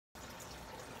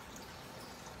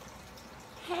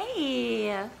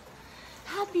Hey,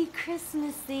 happy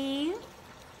Christmas Eve.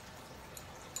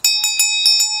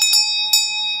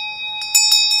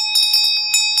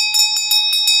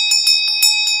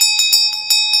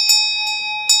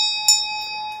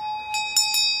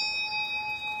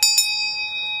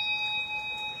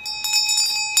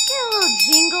 Get a little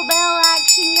jingle bell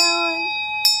action going.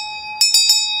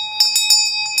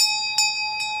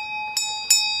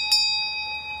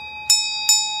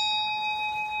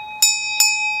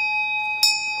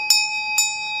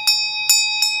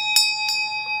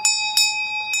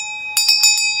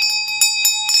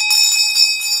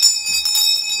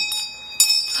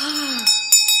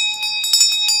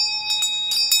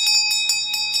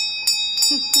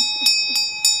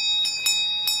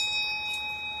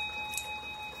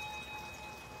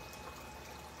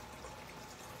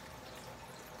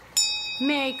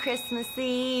 Merry Christmas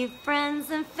Eve, friends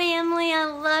and family. I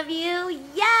love you.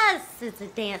 Yes, it's a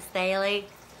dance daily.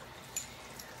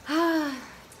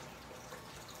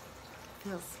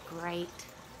 Feels great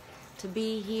to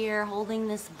be here holding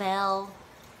this bell,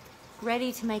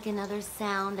 ready to make another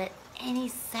sound at any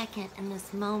second in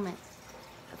this moment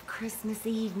of Christmas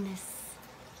Eve-ness.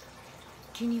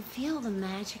 Can you feel the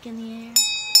magic in the air?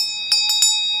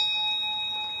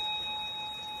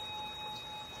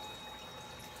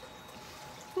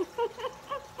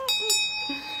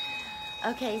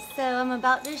 Okay, so I'm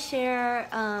about to share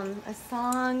a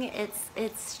song.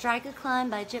 It's Strike a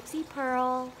Climb by Gypsy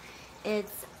Pearl.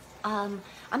 It's I'm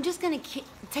just gonna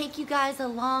take you guys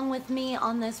along with me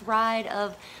on this ride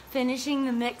of finishing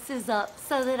the mixes up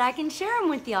so that I can share them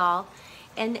with y'all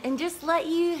and just let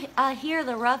you hear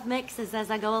the rough mixes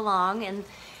as I go along, and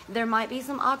there might be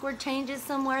some awkward changes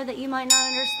somewhere that you might not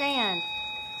understand.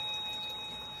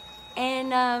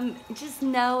 And just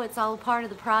know it's all part of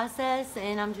the process,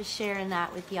 and I'm just sharing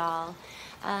that with y'all.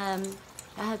 I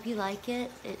hope you like it.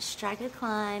 It's Strike a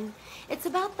Climb. It's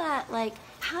about that, like,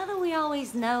 how do we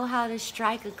always know how to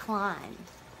strike a climb,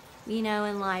 you know,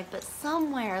 in life? But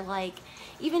somewhere, like,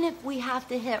 even if we have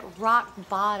to hit rock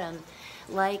bottom,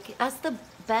 like, that's the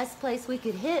best place we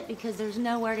could hit because there's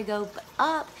nowhere to go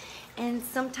up. And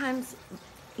sometimes,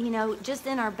 you know, just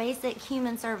in our basic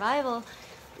human survival,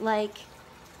 like,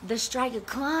 the strike a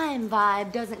climb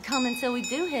vibe doesn't come until we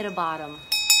do hit a bottom.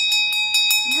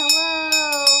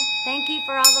 Hello, thank you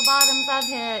for all the bottoms I've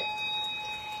hit.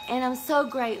 And I'm so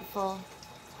grateful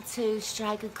to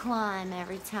strike a climb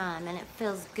every time, and it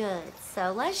feels good.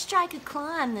 So let's strike a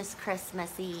climb this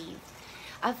Christmas Eve.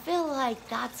 I feel like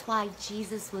that's why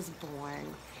Jesus was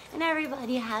born. And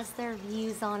everybody has their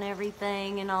views on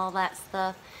everything and all that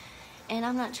stuff. And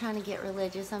I'm not trying to get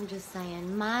religious, I'm just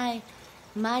saying my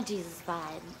Jesus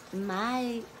vibe,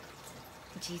 my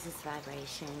Jesus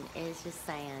vibration is just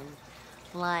saying,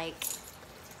 like,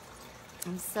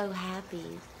 I'm so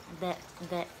happy that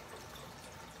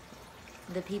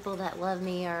the people that love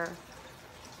me or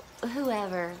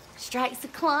whoever strikes a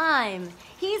climb.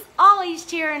 He's always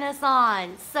cheering us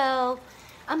on. So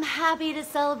I'm happy to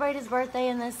celebrate his birthday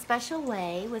in this special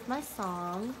way with my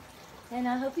song, and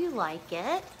I hope you like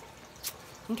it.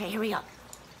 Okay, here we go.